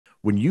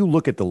When you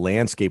look at the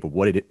landscape of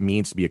what it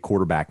means to be a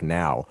quarterback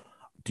now,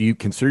 do you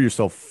consider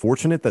yourself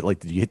fortunate that, like,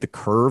 did you hit the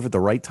curve at the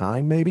right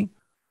time, maybe?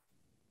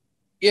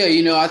 Yeah,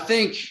 I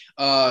think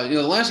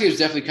the landscape is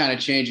definitely kind of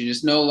changing.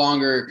 It's no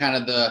longer kind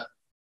of the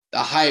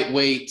height,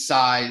 weight,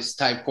 size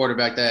type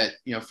quarterback that,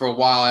 for a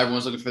while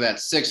everyone's looking for that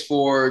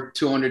 6'4",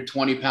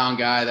 220-pound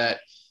guy that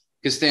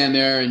could stand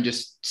there and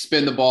just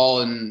spin the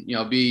ball and,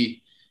 throw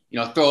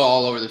it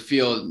all over the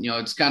field.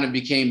 It's kind of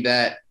became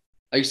that,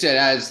 like you said,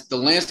 as the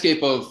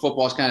landscape of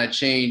football has kind of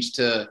changed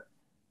to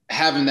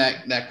having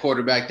that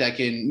quarterback that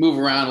can move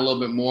around a little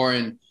bit more.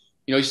 And,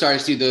 you start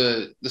to see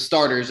the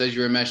starters, as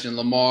you were mentioning,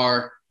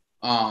 Lamar,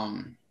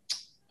 um,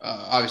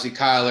 obviously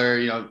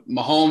Kyler,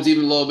 Mahomes,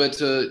 even a little bit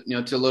to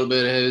a little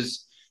bit of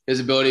his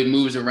ability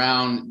moves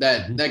around.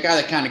 Mhm. That guy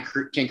that kind of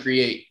can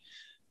create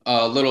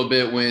a little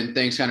bit when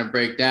things kind of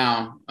break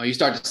down. You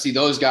start to see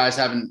those guys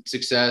having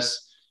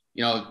success.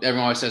 Everyone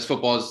always says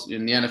football is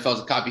in the NFL is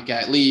a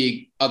copycat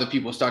league. Other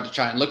people start to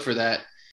try and look for that.